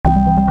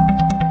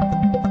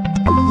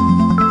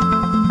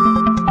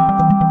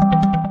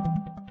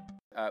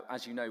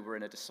As you know, we're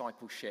in a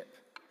Discipleship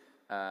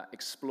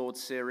Explored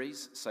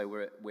series, so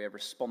we're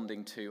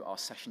responding to our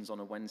sessions on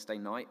a Wednesday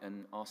night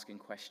and asking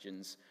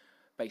questions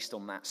based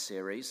on that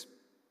series.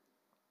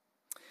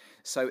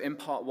 So in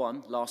part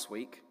 1, last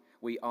week,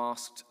 we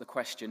asked the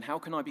question, how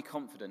can I be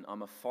confident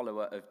I'm a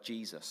follower of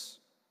Jesus?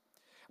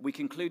 We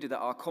concluded that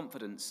our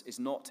confidence is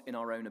not in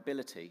our own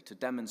ability to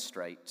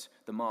demonstrate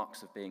the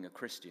marks of being a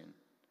Christian,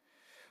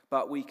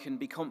 but we can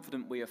be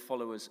confident we are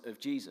followers of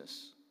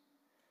Jesus,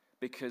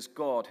 because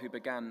God, who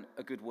began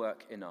a good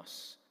work in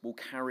us, will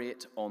carry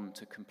it on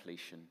to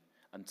completion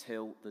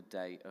until the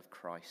day of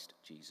Christ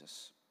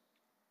Jesus.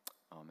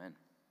 Amen.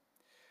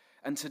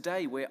 And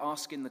today we're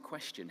asking the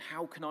question,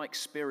 how can I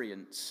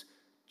experience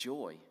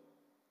joy?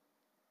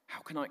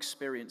 How can I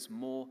experience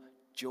more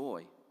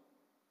joy?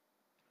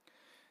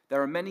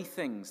 There are many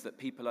things that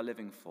people are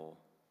living for,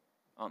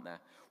 aren't there?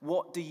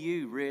 What do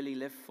you really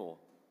live for?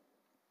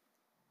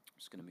 I'm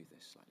just going to move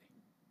this slightly.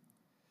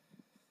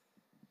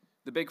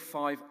 The big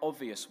 5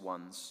 obvious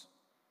ones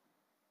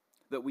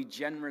that we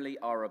generally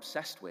are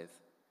obsessed with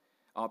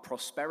are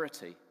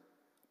prosperity,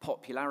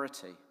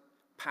 popularity,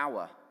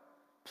 power,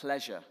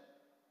 pleasure,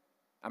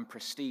 and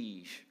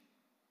prestige.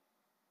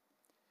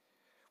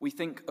 We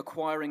think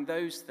acquiring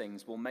those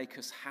things will make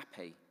us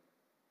happy.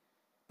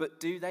 But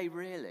do they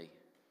really?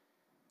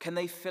 Can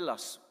they fill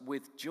us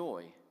with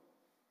joy?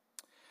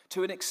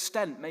 To an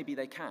extent, maybe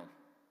they can.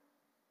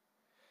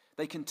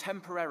 They can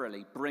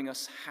temporarily bring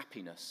us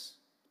happiness.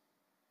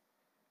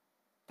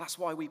 That's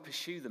why we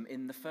pursue them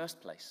in the first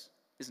place,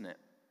 isn't it?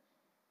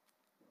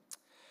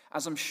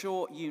 As I'm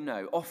sure you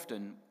know,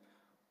 often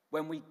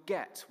when we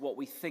get what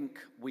we think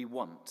we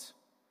want,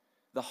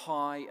 the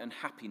high and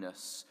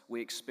happiness we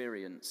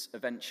experience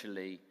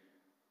eventually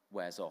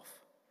wears off.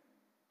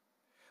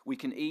 We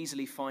can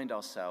easily find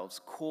ourselves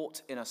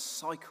caught in a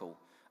cycle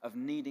of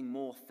needing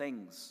more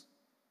things,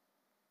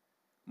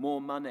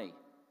 more money,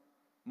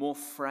 more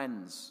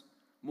friends,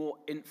 more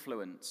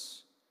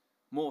influence,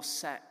 more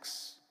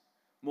sex,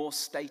 more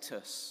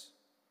status.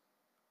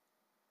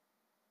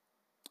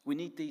 We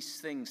need these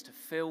things to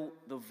fill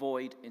the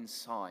void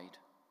inside.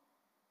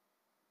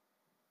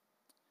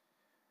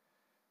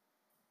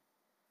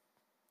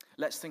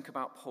 Let's think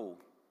about Paul.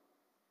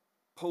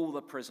 Paul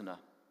the prisoner.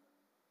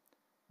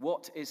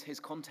 What is his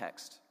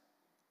context?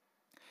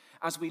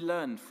 As we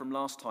learned from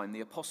last time,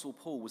 the Apostle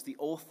Paul was the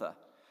author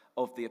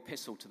of the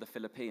epistle to the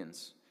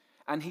Philippians,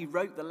 and he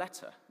wrote the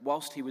letter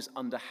whilst he was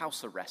under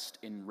house arrest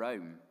in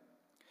Rome.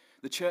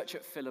 The church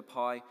at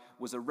Philippi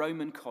was a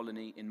Roman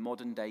colony in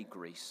modern-day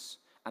Greece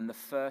and the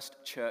first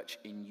church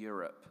in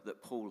Europe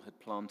that Paul had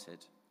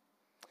planted.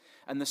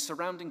 And the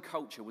surrounding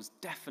culture was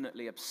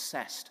definitely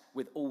obsessed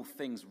with all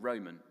things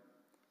Roman.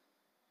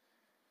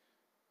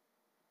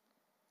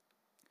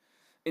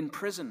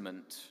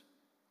 Imprisonment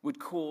would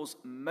cause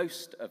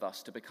most of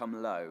us to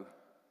become low,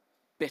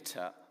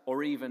 bitter,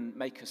 or even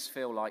make us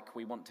feel like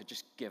we want to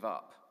just give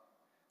up.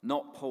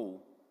 Not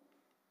Paul.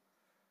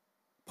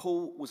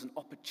 Paul was an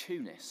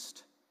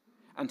opportunist,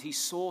 and he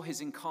saw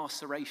his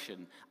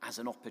incarceration as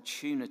an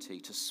opportunity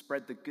to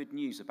spread the good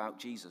news about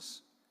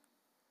Jesus.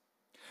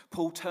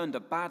 Paul turned a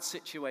bad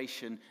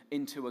situation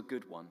into a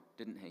good one,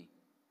 didn't he?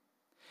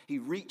 He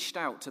reached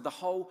out to the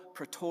whole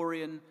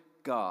Praetorian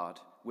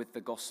Guard with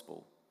the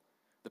gospel.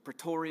 The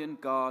Praetorian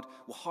Guard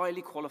were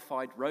highly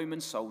qualified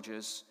Roman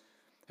soldiers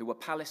who were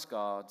palace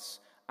guards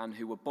and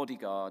who were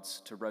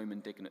bodyguards to Roman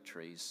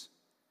dignitaries.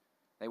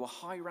 They were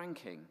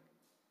high-ranking.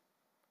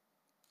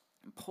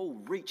 And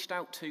Paul reached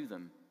out to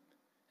them,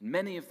 and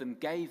many of them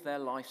gave their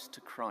lives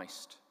to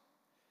Christ.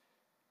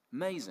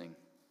 Amazing.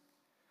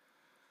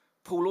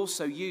 Paul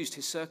also used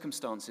his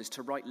circumstances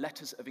to write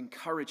letters of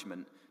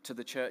encouragement to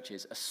the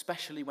churches,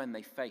 especially when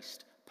they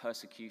faced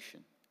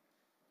persecution.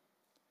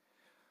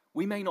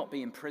 We may not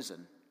be in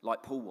prison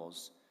like Paul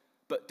was,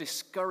 but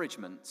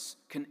discouragements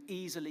can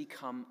easily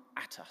come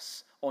at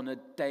us on a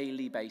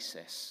daily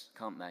basis,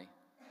 can't they?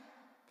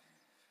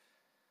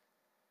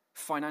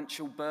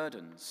 Financial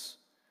burdens,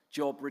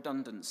 job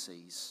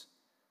redundancies,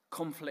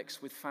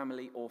 conflicts with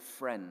family or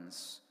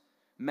friends,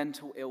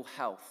 mental ill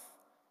health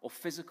or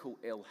physical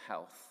ill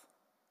health,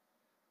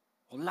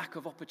 or lack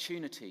of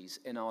opportunities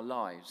in our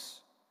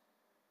lives.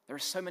 There are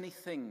so many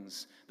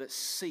things that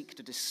seek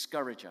to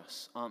discourage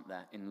us, aren't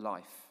there, in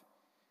life?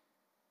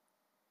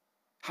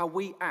 How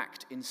we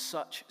act in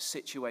such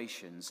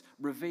situations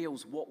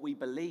reveals what we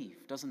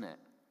believe, doesn't it?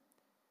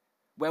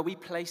 Where we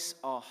place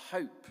our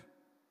hope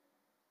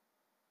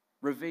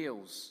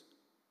reveals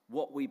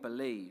what we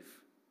believe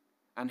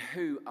and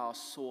who our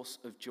source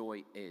of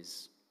joy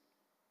is.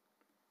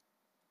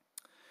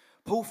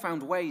 Paul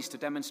found ways to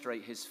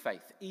demonstrate his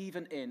faith,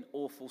 even in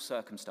awful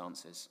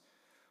circumstances.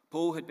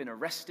 Paul had been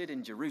arrested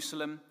in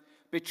Jerusalem,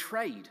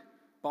 betrayed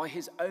by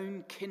his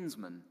own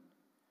kinsmen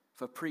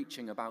for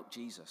preaching about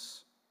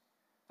Jesus.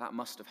 That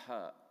must have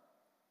hurt.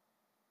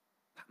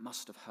 That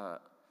must have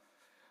hurt.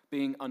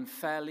 Being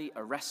unfairly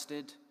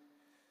arrested.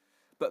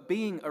 But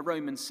being a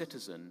Roman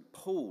citizen,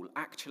 Paul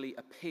actually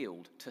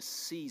appealed to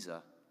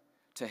Caesar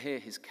to hear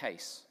his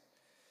case.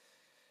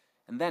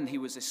 And then he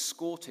was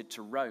escorted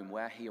to Rome,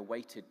 where he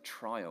awaited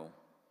trial.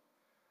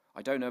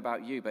 I don't know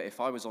about you, but if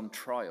I was on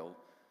trial,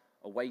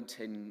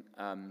 awaiting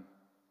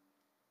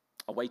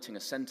a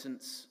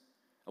sentence,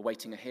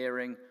 awaiting a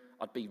hearing,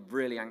 I'd be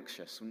really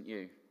anxious, wouldn't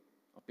you?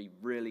 I'd be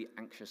really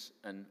anxious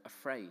and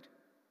afraid.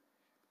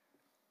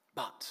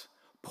 But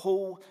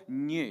Paul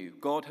knew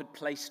God had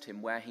placed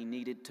him where he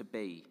needed to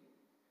be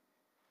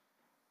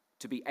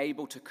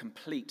able to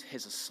complete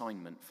his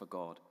assignment for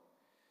God.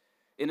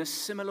 In a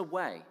similar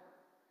way,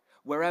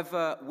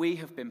 wherever we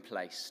have been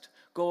placed,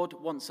 God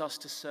wants us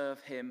to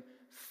serve him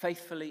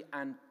faithfully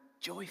and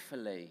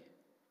joyfully.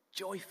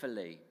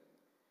 Joyfully.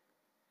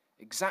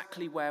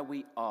 Exactly where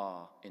we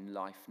are in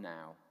life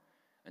now,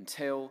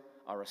 until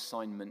our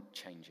assignment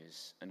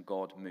changes and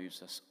God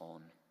moves us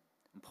on.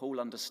 And Paul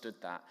understood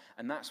that,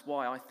 and that's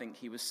why I think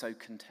he was so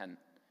content,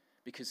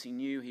 because he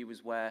knew he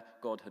was where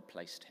God had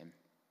placed him.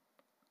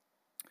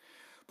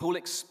 Paul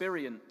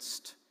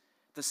experienced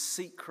the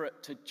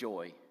secret to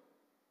joy.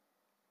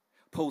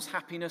 Paul's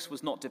happiness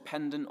was not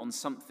dependent on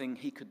something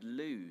he could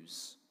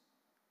lose.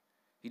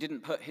 He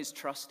didn't put his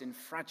trust in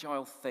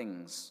fragile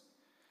things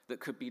that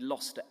could be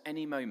lost at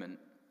any moment.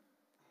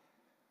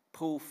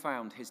 Paul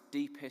found his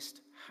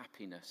deepest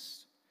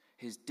happiness,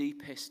 his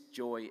deepest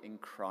joy in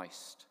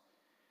Christ,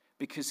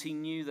 because he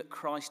knew that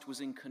Christ was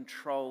in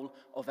control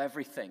of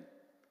everything.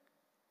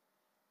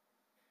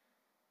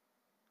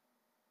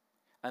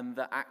 And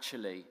that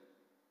actually,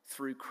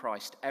 through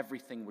Christ,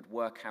 everything would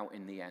work out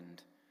in the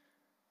end.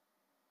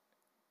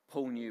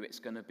 Paul knew it's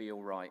going to be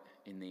all right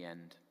in the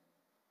end.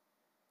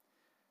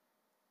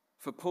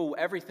 For Paul,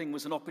 everything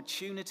was an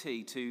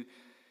opportunity to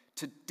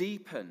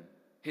deepen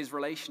his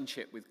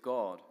relationship with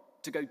God,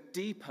 to go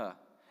deeper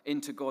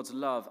into God's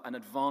love and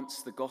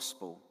advance the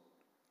gospel.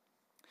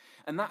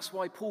 And that's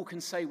why Paul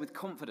can say with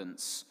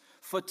confidence,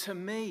 for to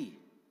me,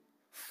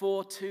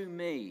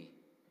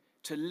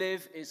 to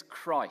live is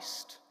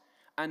Christ,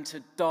 and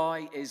to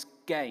die is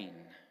gain.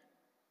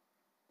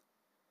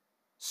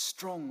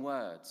 Strong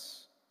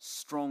words,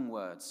 strong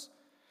words.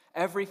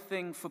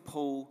 Everything for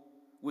Paul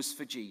was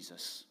for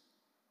Jesus.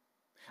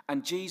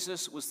 And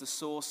Jesus was the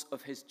source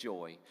of his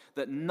joy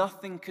that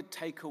nothing could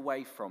take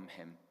away from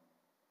him.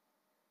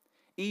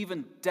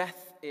 Even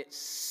death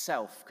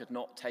itself could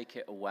not take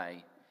it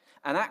away.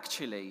 And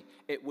actually,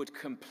 it would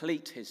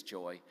complete his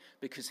joy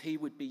because he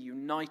would be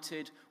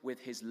united with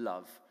his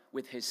love,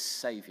 with his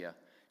Savior,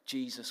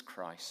 Jesus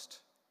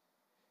Christ.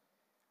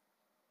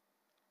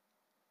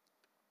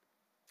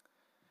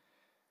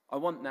 I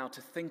want now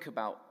to think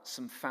about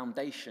some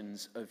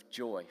foundations of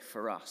joy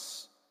for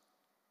us.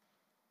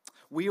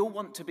 We all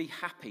want to be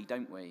happy,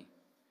 don't we?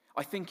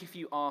 I think if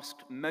you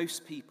asked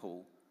most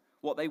people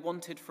what they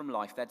wanted from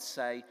life, they'd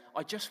say,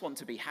 I just want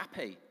to be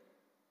happy.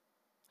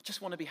 I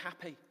just want to be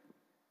happy.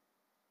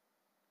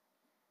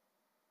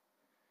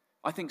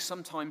 I think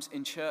sometimes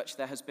in church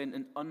there has been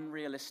an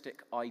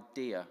unrealistic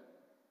idea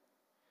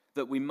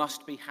that we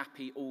must be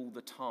happy all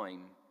the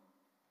time.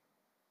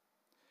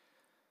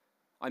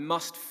 I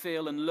must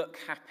feel and look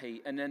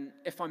happy, and then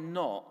if I'm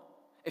not,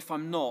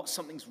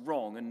 something's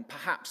wrong, and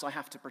perhaps I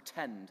have to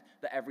pretend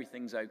that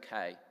everything's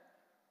okay.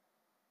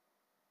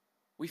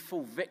 We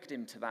fall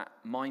victim to that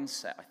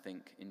mindset, I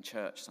think, in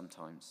church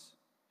sometimes.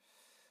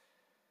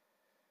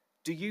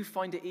 Do you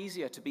find it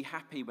easier to be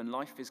happy when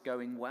life is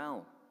going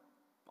well?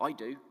 I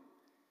do.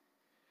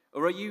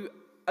 Or are you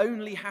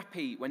only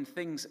happy when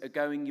things are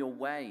going your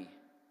way?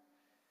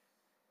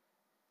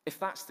 If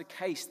that's the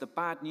case, the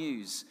bad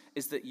news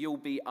is that you'll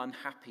be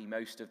unhappy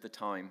most of the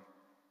time.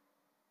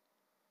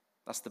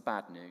 That's the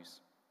bad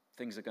news.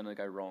 Things are going to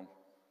go wrong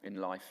in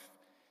life.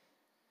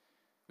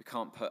 We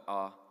can't put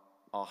our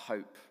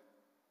hope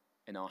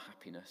in our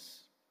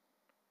happiness.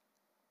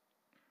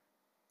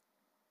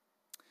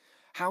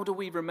 How do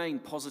we remain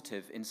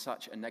positive in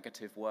such a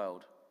negative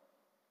world?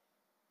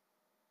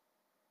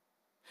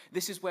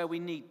 This is where we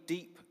need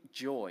deep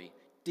joy,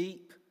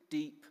 deep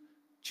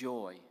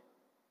joy.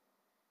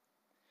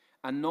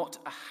 And not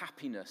a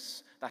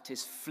happiness that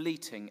is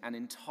fleeting and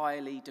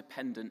entirely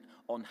dependent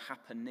on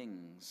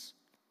happenings.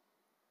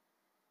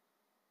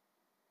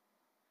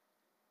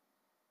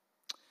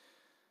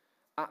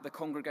 At the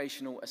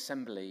Congregational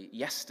Assembly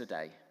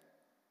yesterday,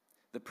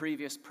 the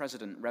previous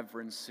president,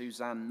 Reverend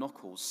Suzanne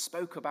Nockels,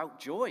 spoke about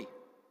joy.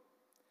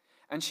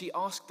 And she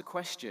asked the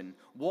question,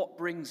 what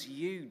brings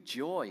you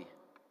joy?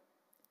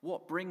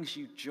 What brings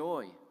you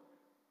joy?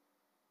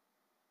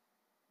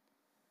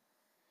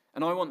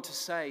 And I want to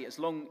say, as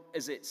long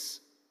as it's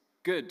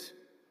good,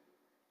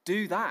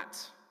 do that.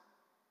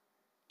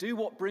 Do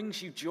what brings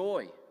you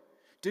joy.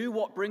 Do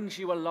what brings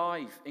you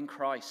alive in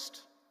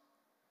Christ.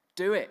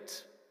 Do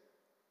it.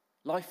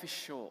 Life is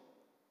short.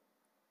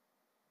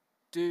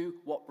 Do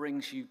what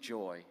brings you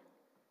joy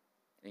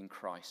in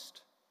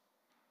Christ.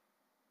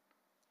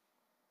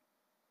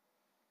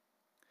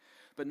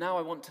 But now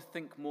I want to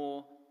think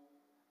more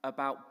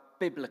about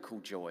biblical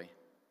joy.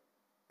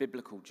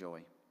 Biblical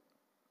joy.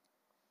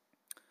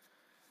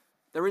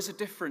 There is a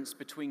difference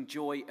between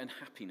joy and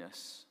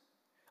happiness.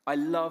 I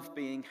love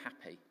being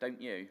happy,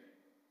 don't you?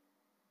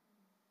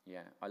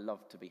 Yeah, I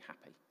love to be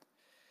happy.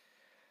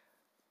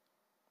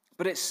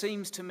 But it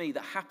seems to me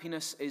that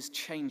happiness is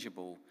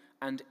changeable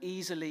and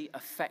easily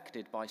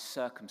affected by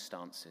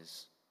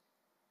circumstances.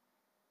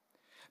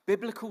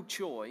 Biblical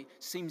joy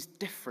seems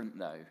different,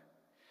 though,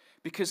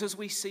 because as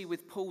we see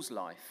with Paul's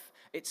life,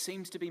 it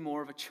seems to be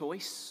more of a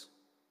choice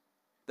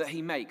that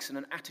he makes and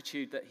an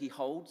attitude that he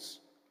holds.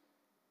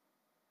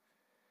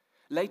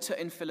 Later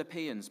in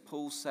Philippians,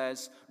 Paul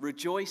says,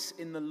 "Rejoice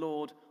in the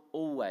Lord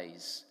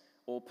always,"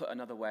 or put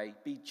another way,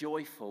 "Be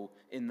joyful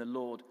in the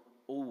Lord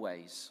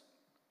always."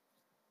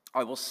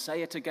 I will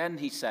say it again,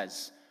 he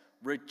says,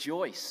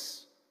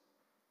 rejoice.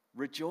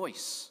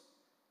 Rejoice.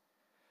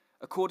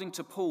 According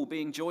to Paul,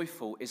 being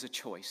joyful is a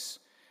choice.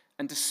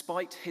 And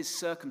despite his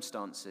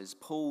circumstances,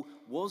 Paul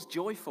was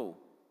joyful.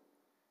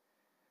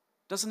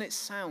 Doesn't it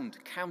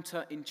sound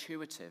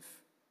counterintuitive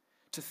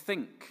to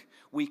think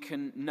we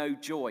can know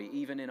joy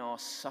even in our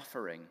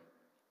suffering?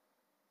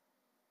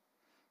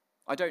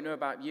 I don't know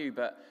about you,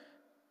 but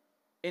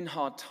in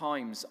hard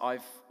times,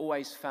 I've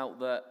always felt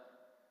that,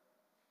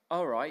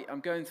 all right,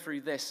 I'm going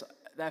through this,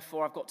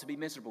 therefore I've got to be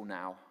miserable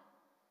now.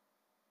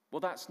 Well,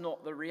 that's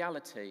not the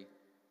reality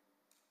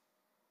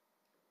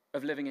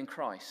of living in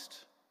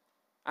Christ.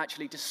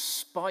 Actually,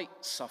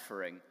 despite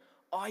suffering,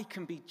 I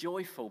can be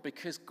joyful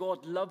because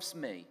God loves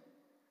me.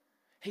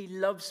 He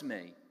loves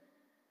me.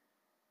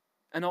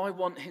 And I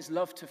want his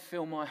love to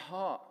fill my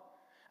heart,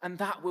 and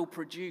that will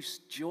produce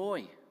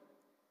joy.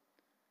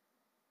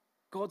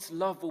 God's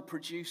love will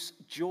produce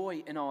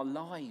joy in our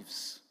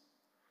lives.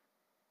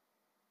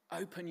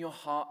 Open your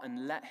heart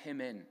and let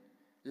him in.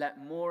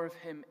 Let more of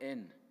him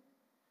in.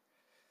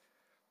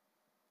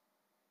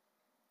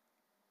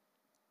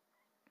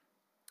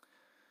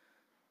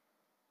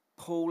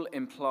 Paul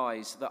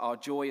implies that our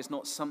joy is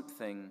not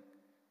something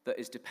that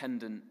is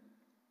dependent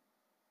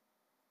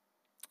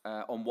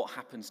on what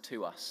happens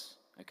to us,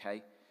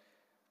 okay?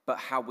 But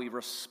how we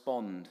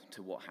respond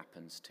to what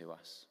happens to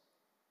us.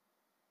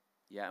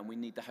 Yeah, and we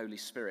need the Holy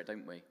Spirit,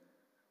 don't we?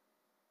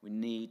 We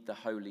need the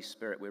Holy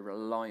Spirit. We're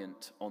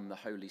reliant on the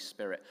Holy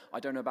Spirit. I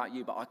don't know about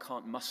you, but I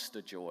can't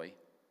muster joy.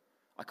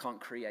 I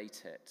can't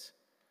create it.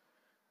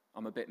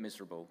 I'm a bit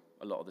miserable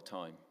a lot of the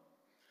time.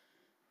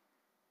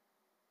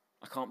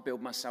 I can't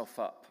build myself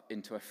up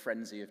into a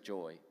frenzy of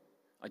joy.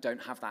 I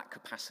don't have that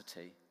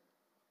capacity.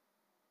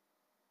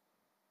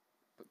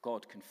 But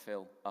God can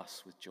fill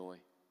us with joy.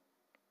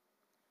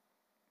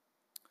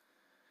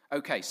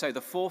 Okay, so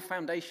the 4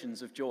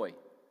 foundations of joy.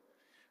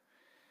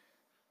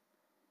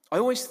 I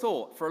always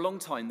thought for a long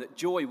time that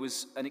joy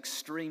was an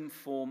extreme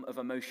form of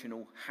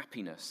emotional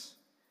happiness.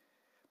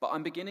 But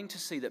I'm beginning to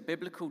see that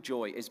biblical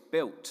joy is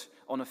built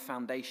on a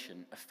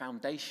foundation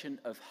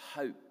of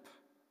hope,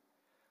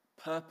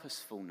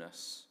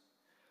 purposefulness,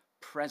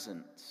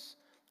 presence,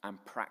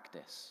 and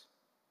practice.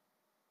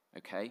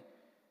 Okay?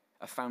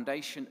 A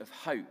foundation of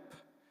hope,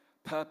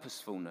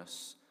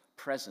 purposefulness,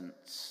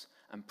 presence,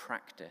 and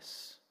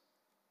practice.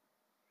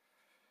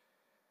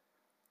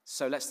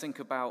 So let's think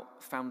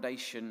about the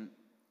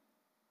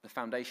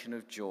foundation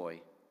of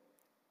joy,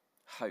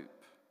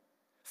 hope.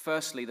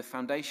 Firstly, the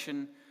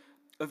foundation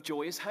of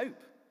joy is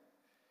hope.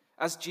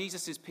 As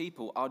Jesus'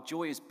 people, our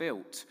joy is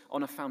built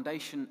on a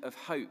foundation of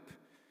hope.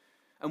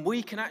 And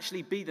we can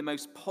actually be the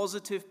most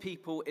positive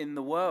people in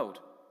the world.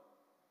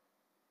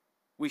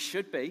 We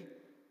should be.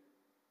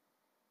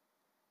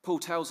 Paul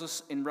tells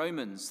us in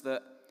Romans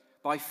that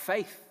by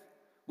faith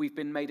we've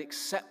been made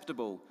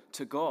acceptable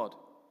to God.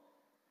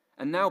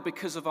 And now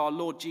because of our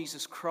Lord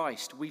Jesus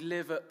Christ, we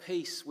live at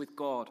peace with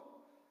God.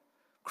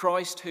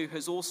 Christ, who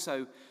has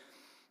also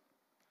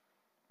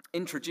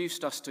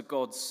introduced us to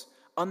God's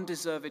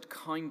undeserved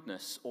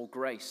kindness or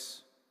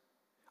grace,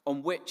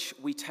 on which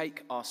we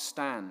take our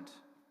stand.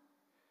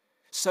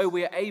 So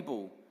we are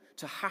able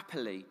to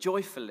happily,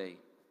 joyfully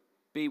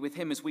be with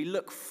him as we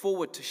look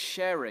forward to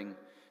sharing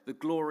the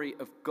glory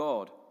of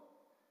God.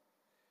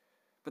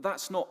 But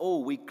that's not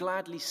all. We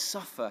gladly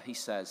suffer, he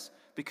says,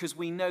 because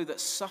we know that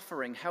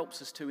suffering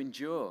helps us to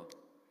endure.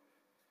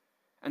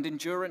 And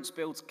endurance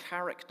builds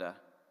character,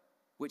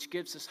 which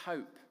gives us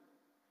hope.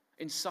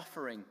 In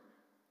suffering,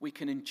 we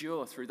can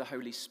endure through the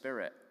Holy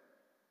Spirit.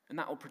 And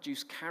that will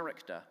produce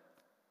character.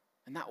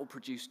 And that will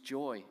produce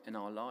joy in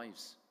our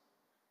lives.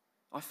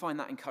 I find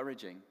that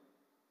encouraging.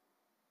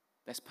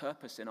 There's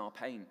purpose in our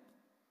pain.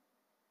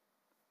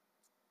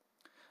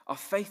 Our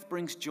faith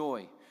brings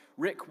joy.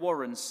 Rick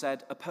Warren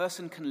said a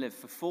person can live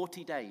for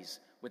 40 days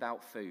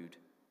without food,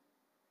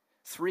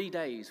 3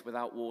 days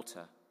without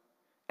water,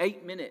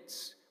 8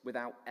 minutes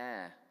without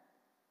air,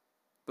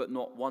 but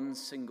not one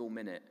single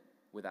minute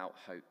without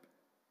hope.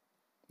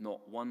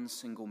 Not one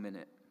single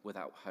minute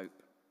without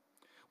hope.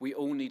 We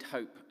all need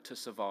hope to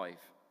survive.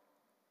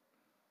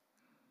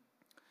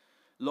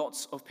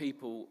 Lots of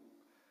people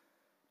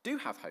do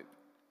have hope.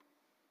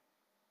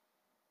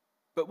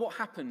 But what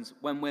happens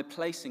when we're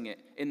placing it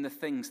in the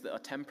things that are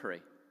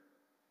temporary?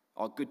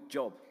 Our good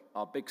job,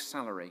 our big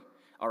salary,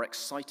 our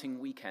exciting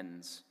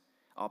weekends,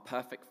 our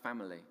perfect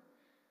family,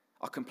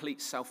 our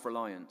complete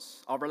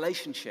self-reliance, our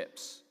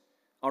relationships,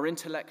 our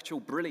intellectual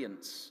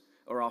brilliance,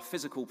 or our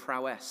physical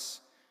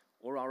prowess,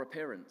 or our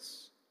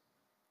appearance?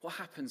 What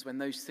happens when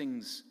those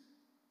things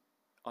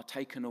are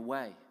taken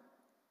away?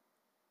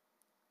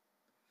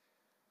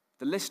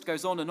 The list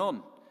goes on and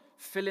on.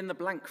 Fill in the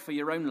blank for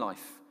your own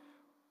life.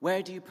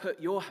 Where do you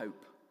put your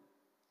hope?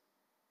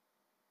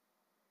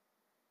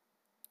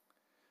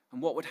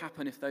 And what would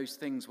happen if those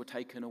things were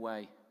taken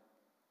away?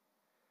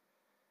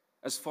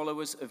 As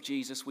followers of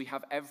Jesus, we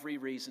have every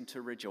reason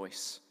to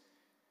rejoice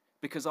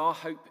because our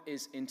hope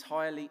is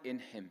entirely in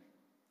him.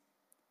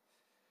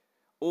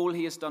 All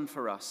he has done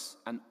for us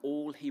and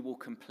all he will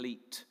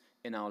complete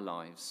in our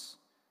lives.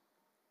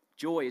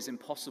 Joy is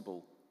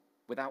impossible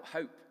without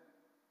hope.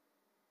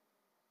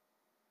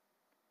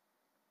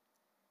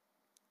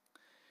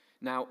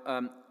 Now,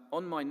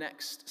 on my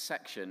next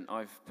section,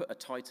 I've put a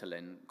title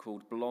in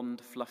called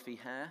Blonde Fluffy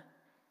Hair.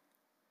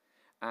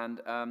 And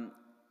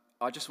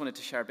I just wanted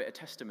to share a bit of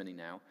testimony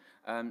now.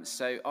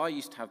 So I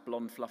used to have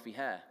blonde fluffy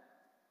hair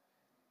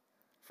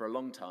for a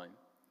long time.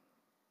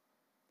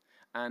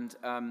 And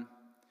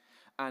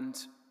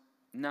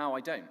now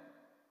I don't.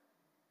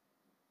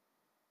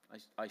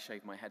 I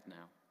shave my head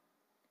now.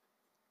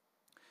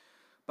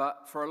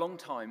 But for a long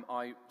time,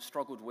 I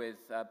struggled with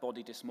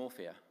body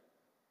dysmorphia.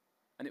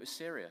 And it was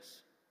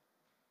serious.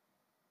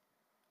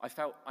 I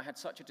felt I had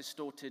such a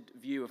distorted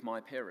view of my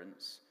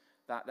appearance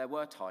that there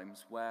were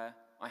times where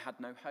I had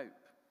no hope.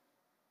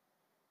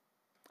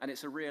 And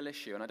it's a real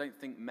issue, and I don't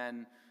think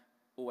men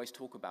always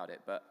talk about it,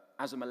 but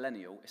as a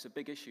millennial, it's a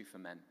big issue for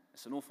men.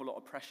 It's an awful lot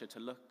of pressure to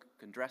look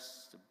and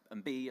dress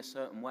and be a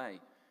certain way.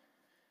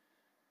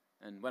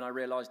 And when I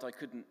realized I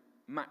couldn't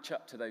match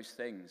up to those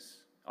things,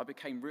 I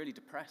became really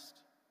depressed.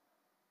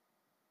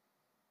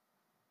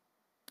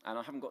 And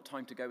I haven't got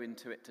time to go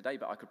into it today,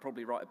 but I could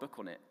probably write a book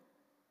on it,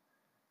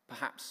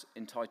 perhaps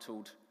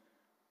entitled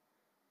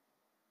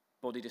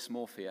Body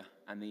Dysmorphia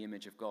and the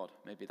Image of God.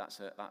 Maybe that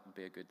would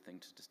be a good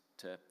thing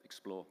to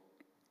explore.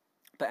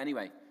 But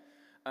anyway,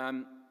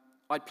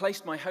 I'd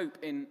placed my hope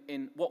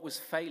in what was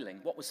failing,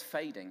 what was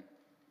fading,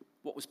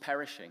 what was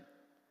perishing.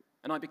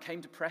 And I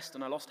became depressed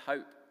and I lost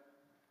hope.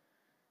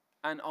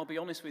 And I'll be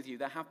honest with you,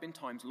 there have been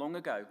times long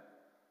ago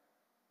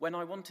when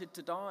I wanted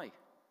to die.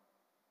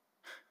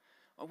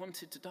 I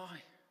wanted to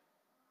die.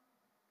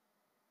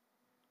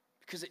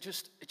 Because it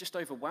just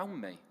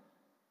overwhelmed me.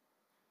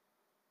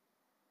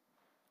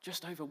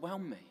 Just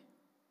overwhelmed me.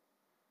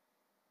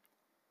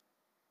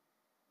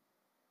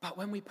 But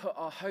when we put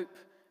our hope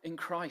in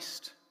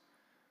Christ,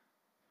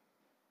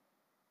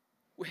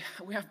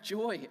 we have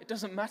joy. It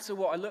doesn't matter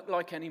what I look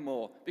like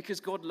anymore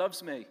because God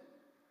loves me.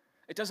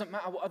 It doesn't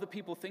matter what other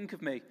people think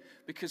of me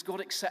because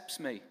God accepts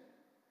me.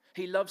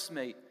 He loves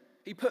me.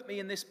 He put me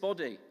in this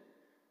body.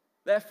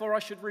 Therefore, I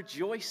should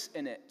rejoice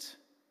in it.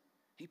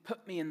 He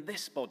put me in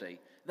this body.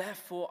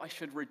 Therefore, I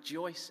should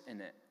rejoice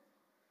in it.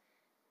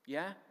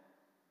 Yeah?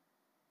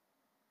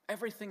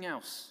 Everything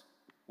else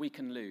we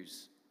can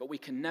lose, but we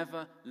can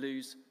never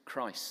lose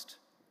Christ.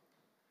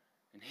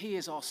 And he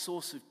is our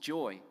source of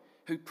joy,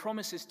 who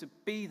promises to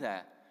be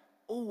there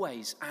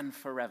always and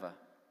forever.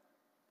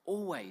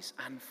 Always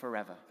and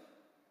forever.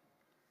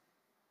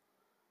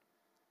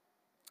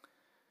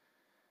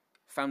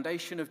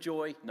 Foundation of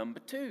joy number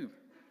 2.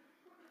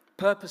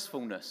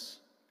 Purposefulness.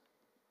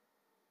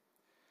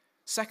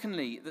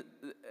 Secondly,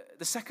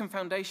 the second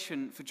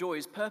foundation for joy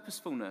is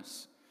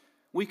purposefulness.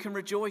 We can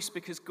rejoice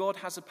because God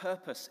has a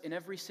purpose in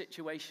every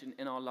situation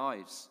in our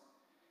lives.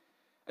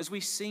 As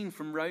we've seen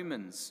from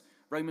Romans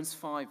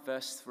 5,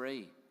 verse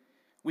 3,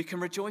 we can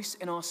rejoice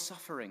in our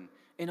suffering,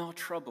 in our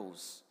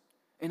troubles,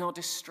 in our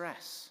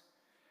distress,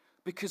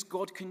 because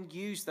God can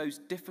use those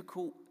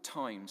difficult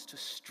times to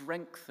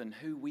strengthen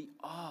who we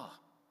are.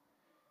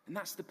 And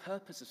that's the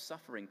purpose of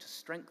suffering, to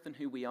strengthen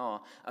who we are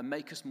and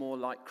make us more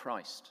like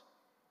Christ.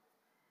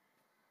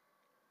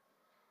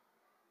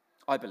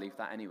 I believe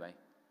that anyway.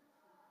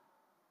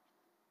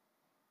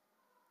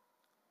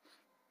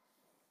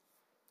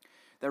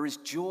 There is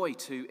joy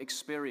to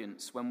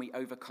experience when we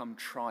overcome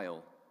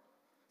trial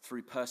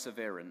through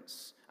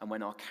perseverance and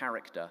when our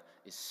character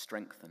is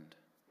strengthened.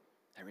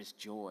 There is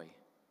joy.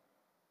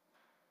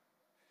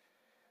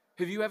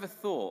 Have you ever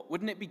thought,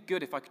 wouldn't it be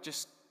good if I could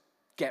just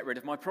get rid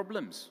of my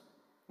problems?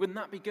 Wouldn't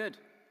that be good?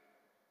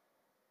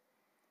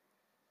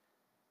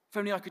 If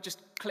only I could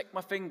just click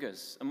my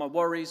fingers and my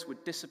worries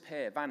would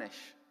disappear, vanish.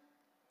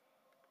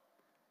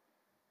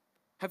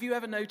 Have you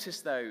ever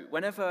noticed, though,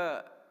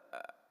 whenever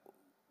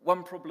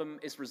one problem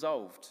is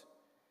resolved,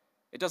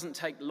 it doesn't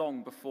take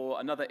long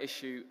before another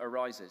issue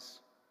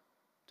arises?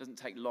 It doesn't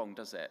take long,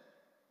 does it?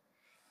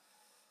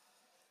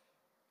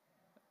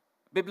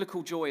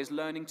 Biblical joy is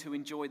learning to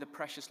enjoy the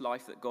precious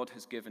life that God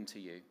has given to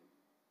you,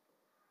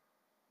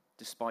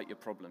 despite your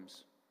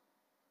problems.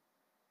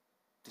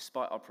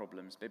 Despite our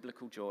problems,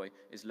 biblical joy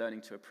is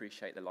learning to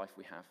appreciate the life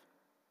we have.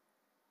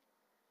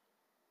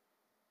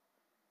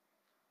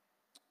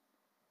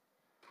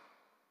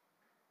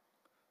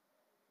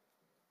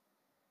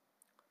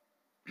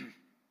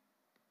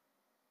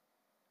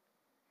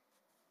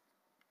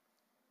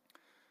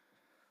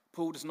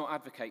 Paul does not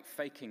advocate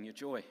faking your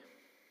joy.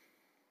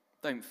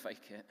 Don't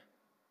fake it.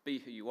 Be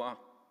who you are.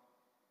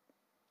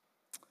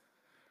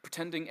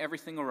 Pretending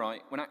everything all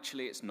right when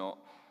actually it's not,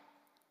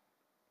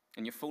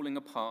 and you're falling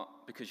apart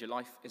because your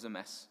life is a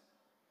mess,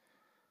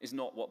 is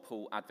not what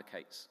Paul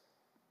advocates.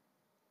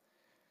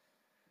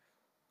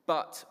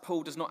 But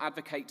Paul does not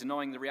advocate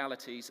denying the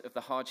realities of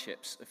the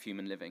hardships of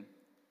human living.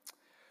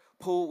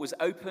 Paul was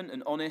open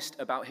and honest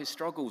about his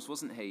struggles,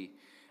 wasn't he?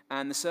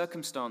 And the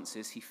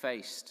circumstances he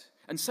faced.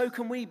 And so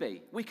can we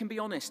be. We can be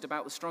honest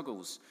about the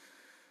struggles.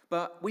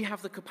 But we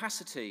have the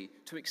capacity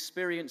to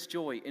experience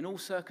joy in all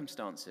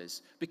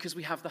circumstances because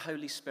we have the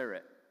Holy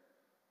Spirit.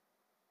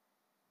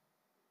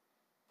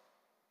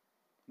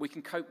 We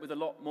can cope with a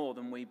lot more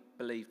than we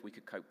believed we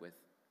could cope with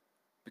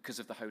because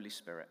of the Holy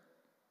Spirit.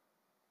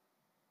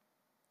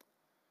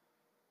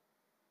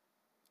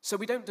 So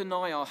we don't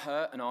deny our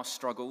hurt and our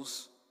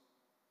struggles,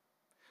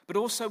 but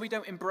also we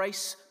don't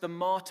embrace the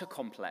martyr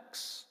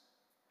complex,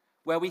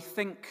 where we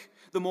think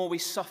the more we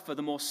suffer,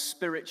 the more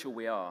spiritual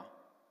we are.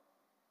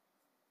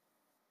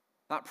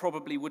 That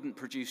probably wouldn't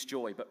produce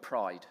joy, but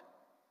pride.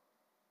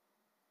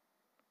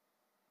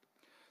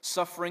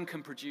 Suffering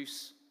can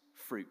produce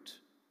fruit,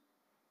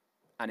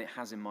 and it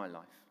has in my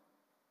life.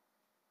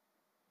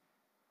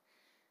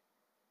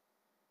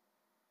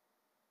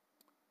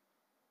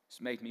 It's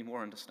made me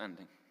more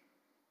understanding.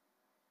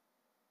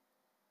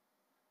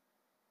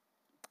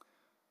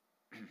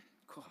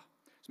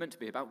 It's meant to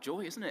be about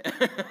joy, isn't it?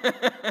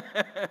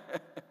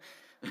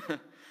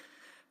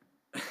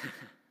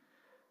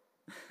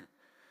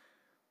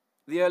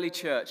 The early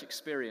church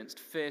experienced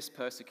fierce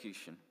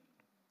persecution,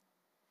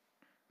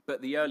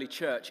 but the early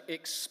church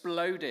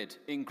exploded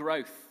in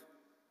growth.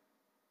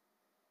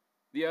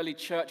 The early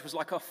church was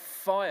like a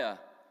fire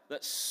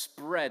that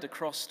spread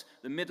across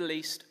the Middle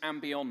East and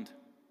beyond.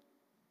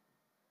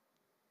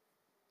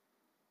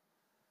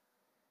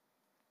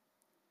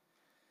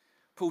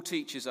 Paul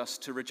teaches us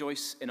to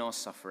rejoice in our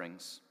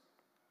sufferings.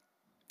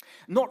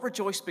 Not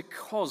rejoice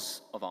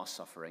because of our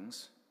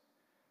sufferings,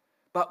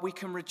 but we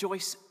can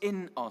rejoice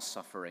in our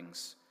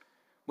sufferings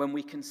when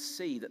we can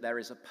see that there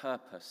is a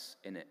purpose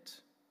in it.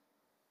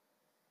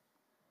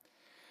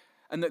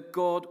 And that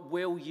God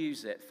will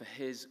use it for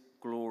his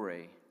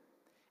glory.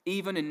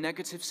 Even in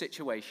negative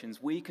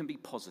situations, we can be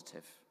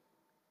positive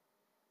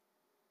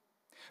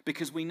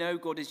because we know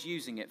God is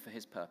using it for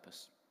his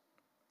purpose.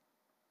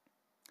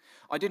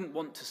 I didn't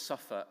want to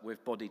suffer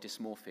with body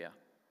dysmorphia,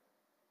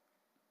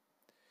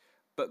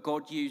 but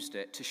God used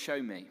it to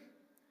show me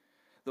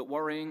that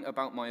worrying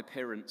about my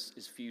appearance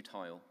is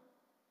futile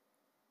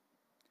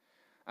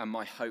and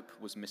my hope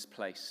was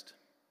misplaced.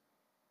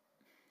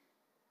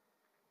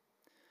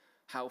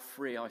 How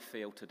free I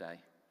feel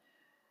today.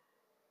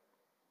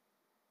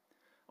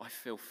 I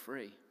feel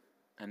free,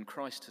 and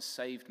Christ has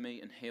saved me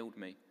and healed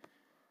me,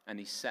 and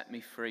he set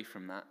me free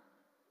from that.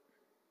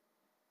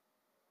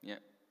 Yeah.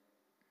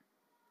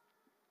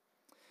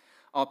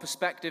 Our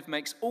perspective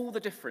makes all the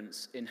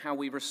difference in how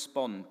we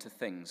respond to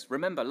things.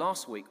 Remember,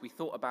 last week we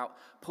thought about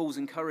Paul's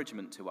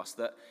encouragement to us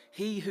that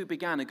he who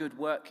began a good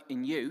work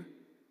in you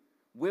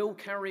will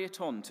carry it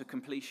on to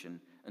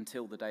completion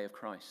until the day of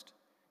Christ.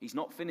 He's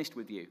not finished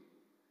with you.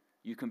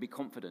 You can be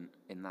confident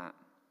in that.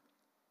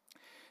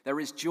 There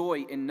is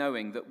joy in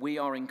knowing that we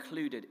are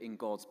included in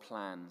God's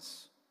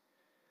plans.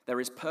 There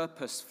is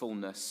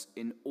purposefulness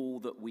in all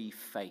that we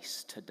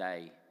face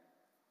today.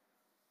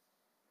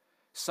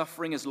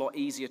 Suffering is a lot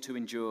easier to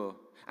endure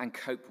and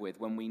cope with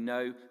when we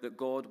know that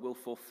God will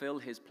fulfill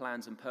his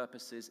plans and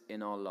purposes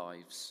in our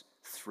lives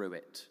through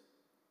it.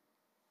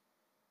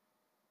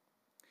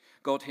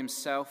 God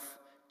himself,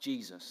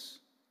 Jesus,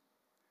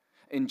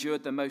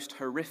 endured the most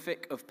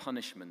horrific of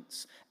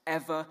punishments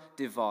ever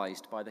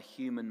devised by the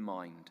human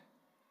mind.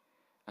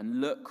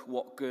 And look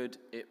what good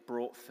it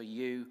brought for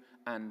you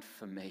and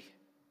for me.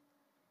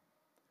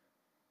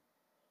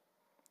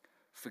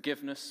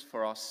 Forgiveness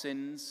for our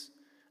sins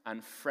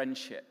and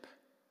friendship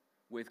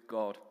with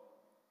God.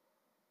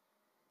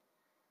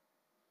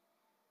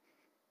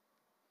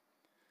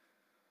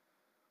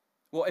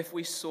 What if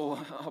we saw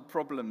our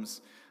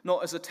problems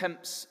not as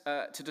attempts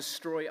to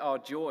destroy our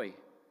joy,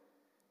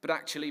 but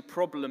actually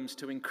problems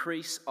to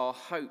increase our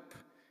hope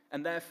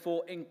and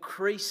therefore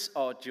increase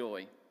our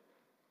joy?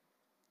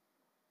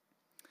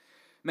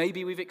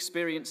 Maybe we've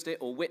experienced it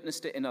or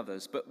witnessed it in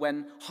others, but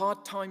when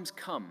hard times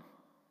come,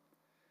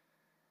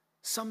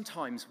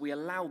 sometimes we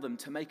allow them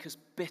to make us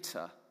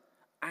bitter,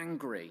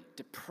 angry,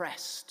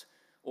 depressed,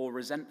 or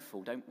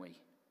resentful, don't we?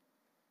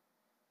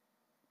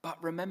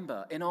 But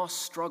remember, in our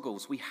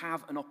struggles, we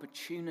have an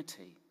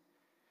opportunity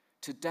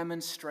to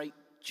demonstrate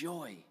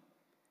joy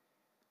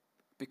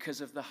because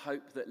of the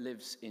hope that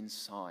lives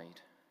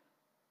inside.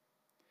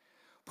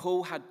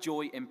 Paul had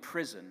joy in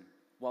prison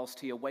whilst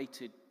he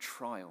awaited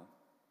trial,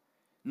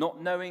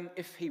 not knowing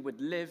if he would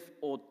live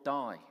or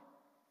die.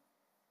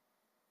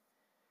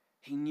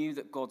 He knew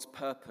that God's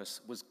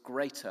purpose was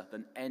greater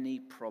than any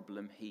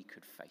problem he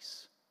could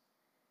face.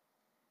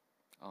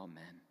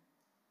 Amen.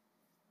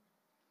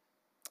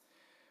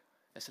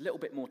 There's a little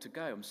bit more to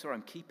go. I'm sorry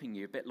I'm keeping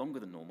you a bit longer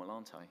than normal,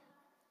 aren't I?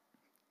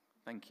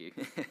 Thank you.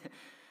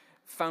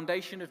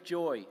 Foundation of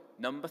joy.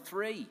 Number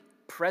 3,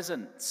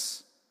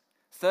 presence.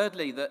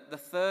 Thirdly, the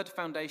third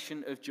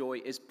foundation of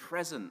joy is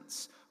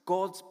presence.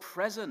 God's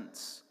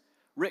presence.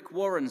 Rick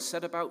Warren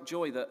said about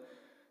joy that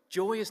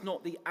joy is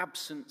not the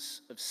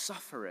absence of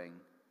suffering,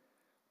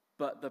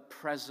 but the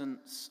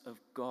presence of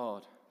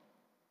God.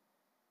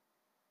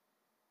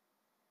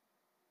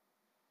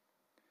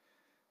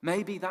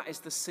 Maybe that is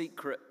the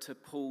secret to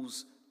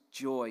Paul's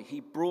joy. He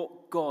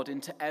brought God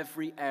into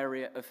every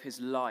area of his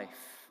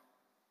life.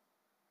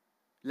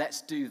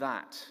 Let's do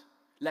that.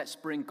 Let's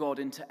bring God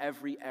into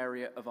every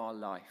area of our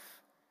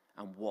life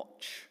and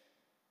watch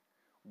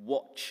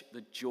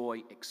the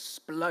joy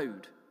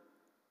explode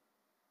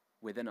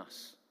within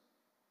us.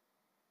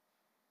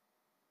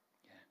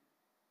 Yeah.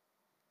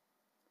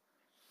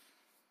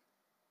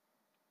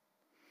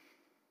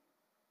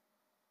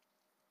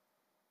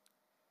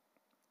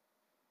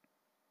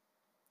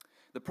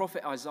 The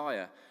prophet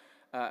Isaiah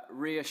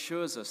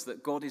reassures us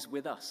that God is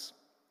with us.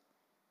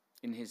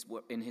 In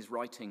his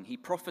writing, he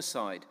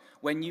prophesied,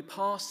 "When you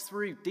pass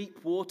through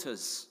deep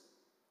waters,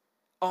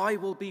 I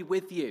will be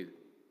with you.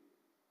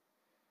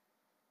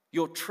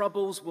 Your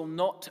troubles will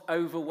not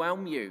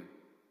overwhelm you.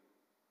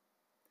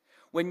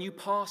 When you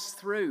pass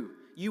through,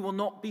 you will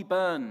not be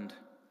burned.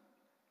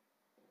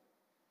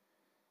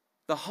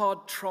 The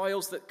hard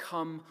trials that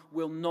come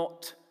will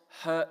not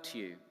hurt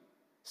you,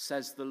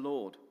 says the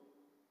Lord."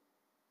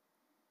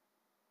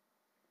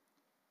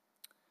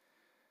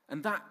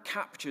 And that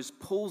captures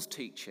Paul's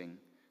teaching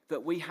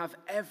that we have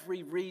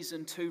every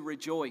reason to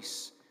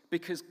rejoice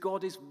because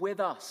God is with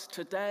us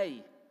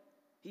today.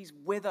 He's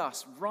with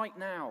us right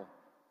now.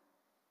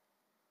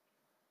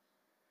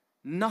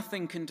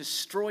 Nothing can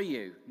destroy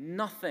you.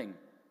 Nothing.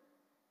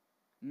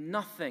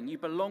 Nothing. You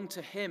belong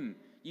to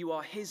him. You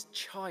are his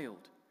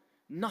child.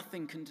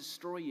 Nothing can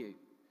destroy you.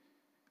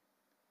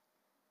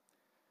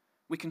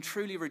 We can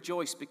truly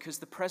rejoice because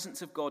the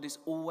presence of God is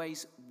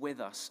always with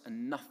us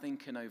and nothing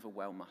can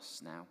overwhelm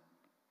us now.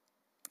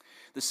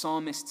 The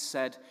psalmist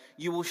said,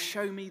 "You will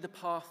show me the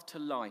path to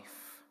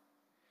life.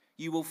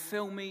 You will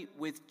fill me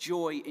with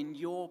joy in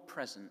your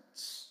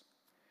presence,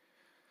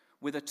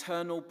 with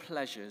eternal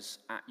pleasures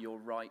at your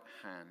right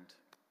hand."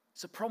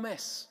 It's a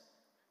promise.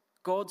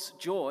 God's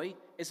joy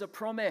is a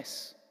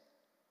promise.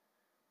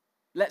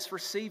 Let's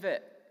receive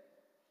it.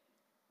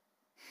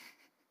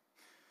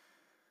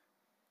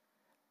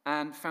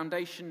 And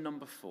foundation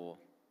number 4,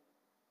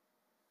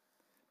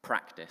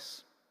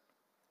 practice.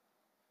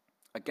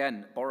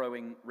 Again,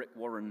 borrowing Rick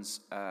Warren's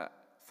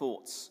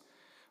thoughts,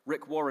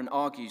 Rick Warren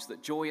argues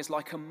that joy is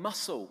like a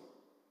muscle.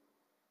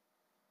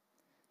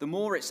 The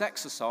more it's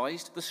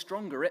exercised, the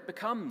stronger it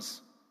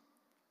becomes.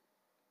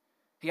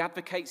 He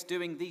advocates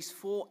doing these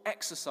 4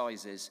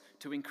 exercises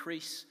to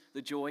increase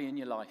the joy in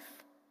your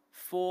life.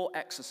 4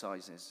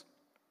 exercises.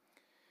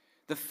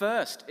 The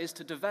first is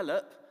to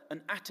develop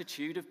an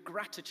attitude of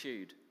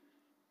gratitude.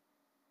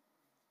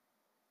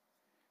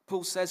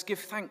 Paul says, "Give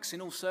thanks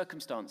in all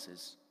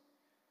circumstances."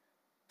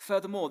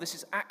 Furthermore, this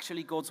is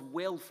actually God's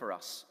will for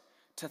us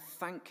to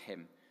thank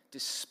him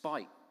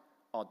despite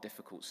our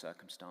difficult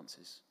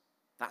circumstances.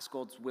 That's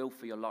God's will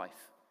for your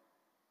life,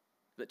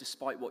 that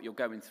despite what you're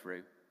going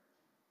through,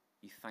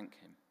 you thank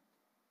him.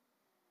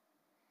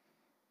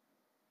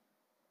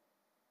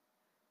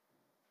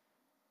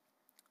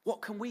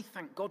 What can we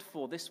thank God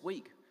for this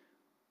week?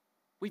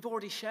 We've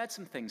already shared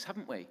some things,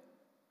 haven't we?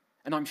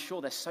 And I'm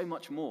sure there's so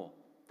much more.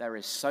 There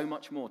is so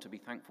much more to be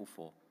thankful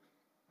for.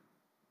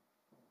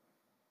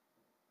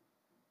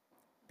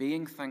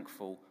 Being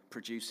thankful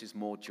produces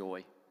more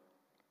joy.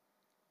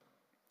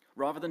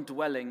 Rather than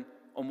dwelling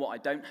on what I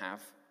don't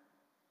have,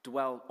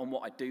 dwell on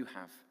what I do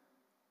have.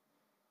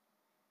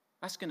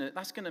 That's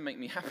gonna make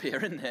me happier,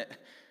 isn't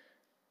it?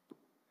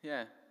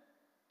 Yeah.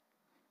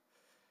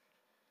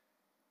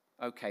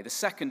 Okay, the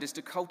second is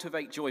to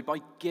cultivate joy by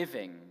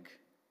giving.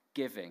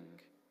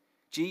 Giving.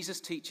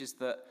 Jesus teaches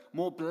that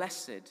more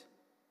blessed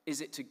is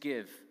it to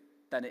give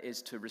than it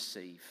is to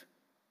receive.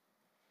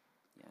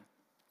 Yeah.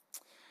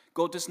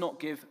 God does not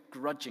give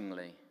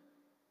grudgingly,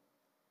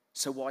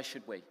 so why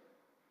should we?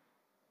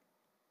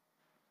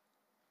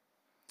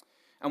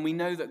 And we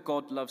know that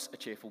God loves a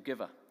cheerful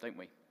giver, don't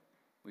we?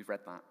 We've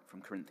read that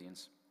from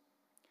Corinthians.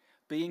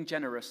 Being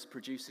generous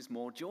produces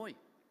more joy.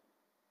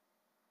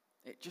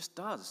 It just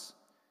does.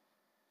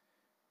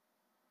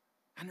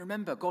 And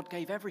remember, God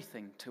gave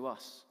everything to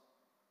us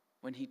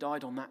when he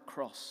died on that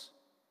cross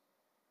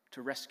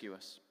to rescue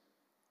us.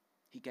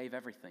 He gave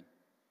everything.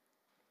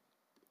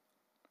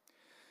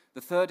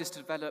 The third is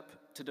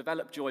to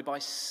develop joy by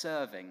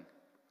serving.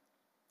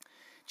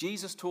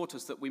 Jesus taught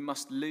us that we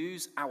must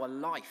lose our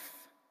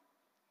life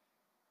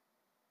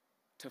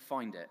to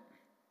find it.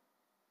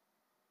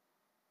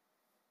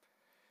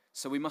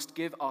 So we must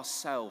give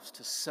ourselves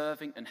to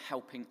serving and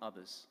helping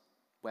others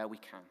where we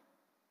can.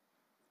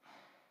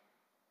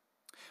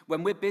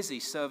 When we're busy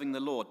serving the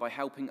Lord by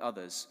helping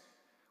others,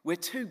 we're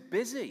too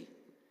busy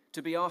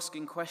to be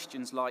asking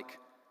questions like,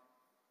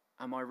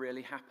 am I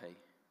really happy?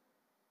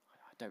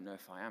 I don't know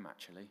if I am,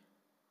 actually.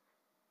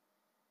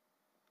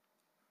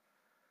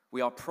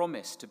 We are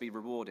promised to be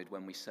rewarded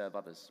when we serve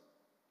others.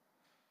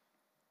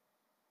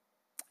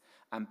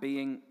 And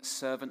being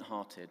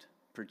servant-hearted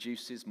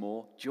produces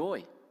more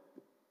joy.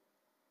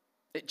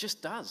 It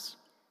just does.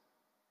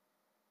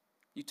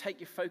 You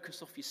take your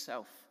focus off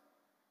yourself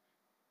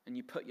and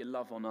you put your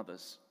love on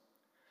others.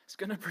 It's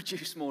going to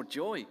produce more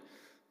joy.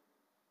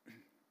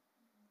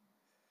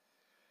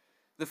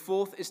 The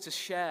fourth is to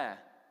share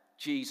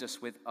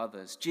Jesus with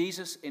others.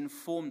 Jesus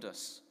informed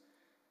us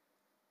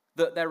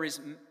that there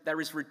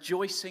is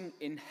rejoicing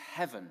in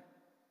heaven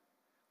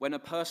when a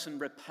person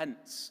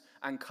repents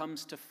and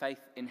comes to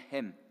faith in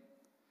him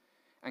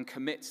and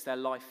commits their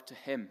life to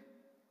him.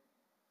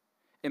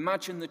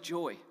 Imagine the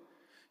joy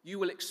you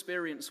will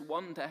experience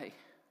one day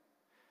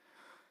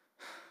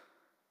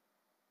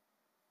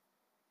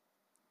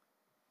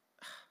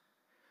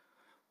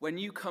when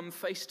you come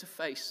face to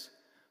face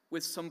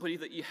with somebody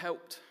that you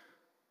helped.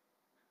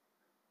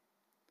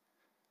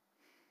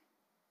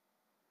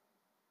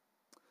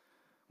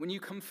 When you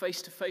come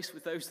face to face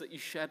with those that you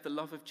shared the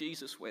love of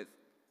Jesus with.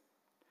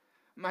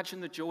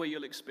 Imagine the joy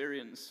you'll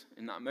experience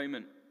in that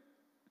moment.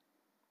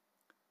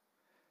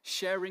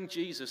 Sharing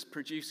Jesus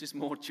produces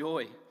more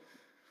joy.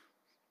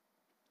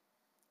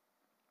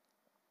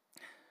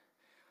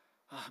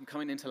 I'm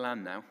coming into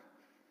land now.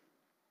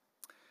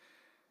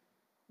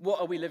 What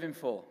are we living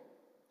for?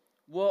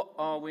 What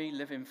are we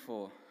living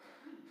for?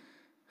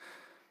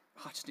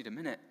 I just need a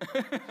minute.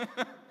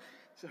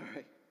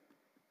 Sorry.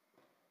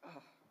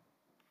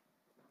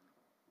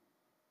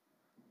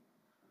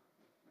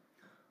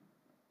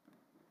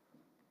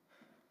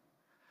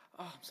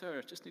 I'm sorry,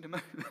 I just need a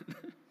moment.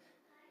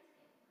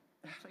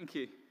 Thank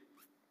you.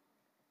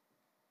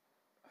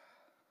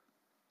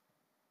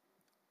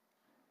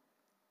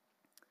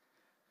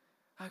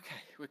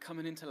 Okay, we're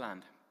coming into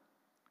land.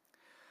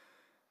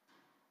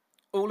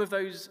 All of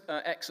those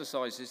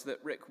exercises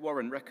that Rick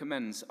Warren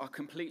recommends are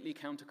completely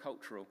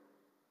countercultural.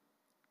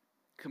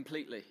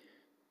 Completely.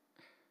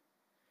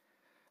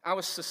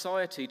 Our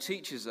society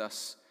teaches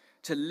us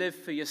to live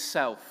for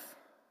yourself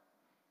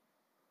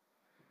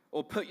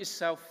or put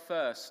yourself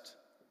first.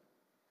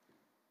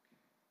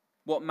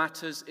 What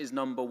matters is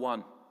number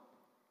one,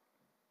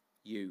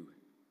 you.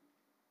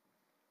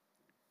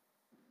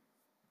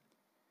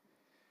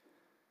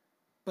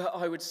 But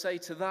I would say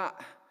to that,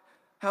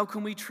 how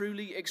can we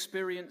truly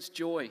experience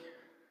joy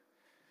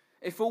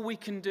if all we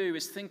can do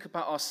is think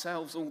about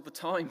ourselves all the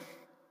time?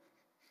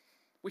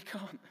 We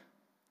can't.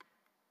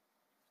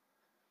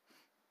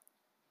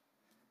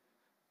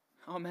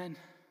 Amen.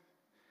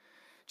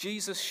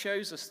 Jesus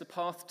shows us the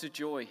path to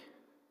joy.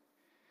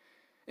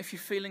 If you're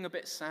feeling a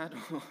bit sad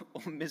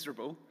or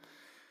miserable,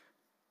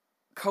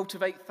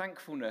 cultivate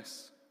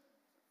thankfulness,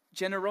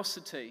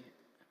 generosity,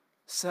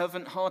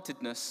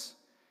 servant-heartedness,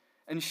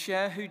 and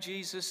share who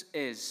Jesus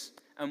is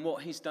and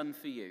what he's done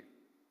for you.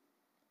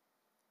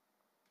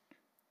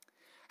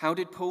 How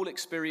did Paul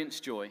experience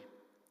joy?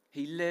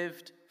 He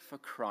lived for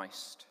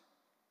Christ,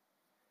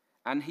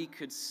 and he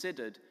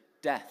considered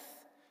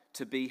death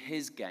to be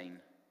his gain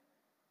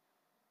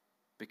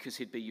because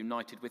he'd be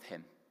united with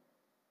him.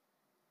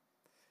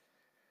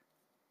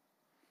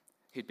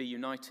 He'd be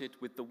united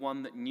with the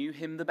one that knew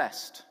him the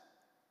best,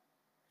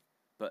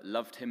 but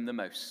loved him the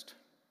most.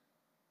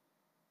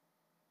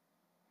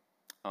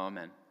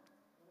 Amen.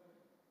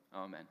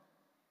 Amen.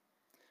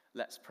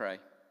 Let's pray.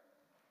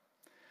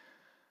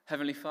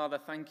 Heavenly Father,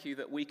 thank you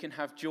that we can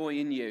have joy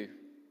in you.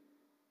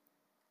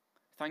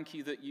 Thank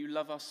you that you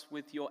love us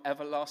with your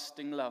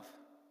everlasting love.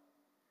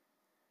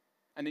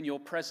 And in your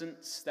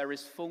presence there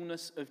is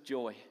fullness of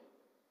joy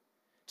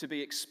to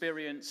be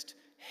experienced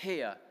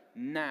here,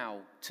 now,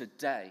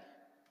 today.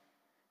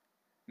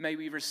 May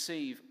we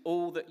receive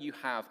all that you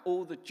have,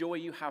 all the joy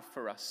you have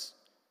for us.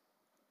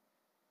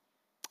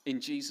 In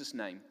Jesus'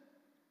 name,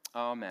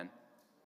 amen.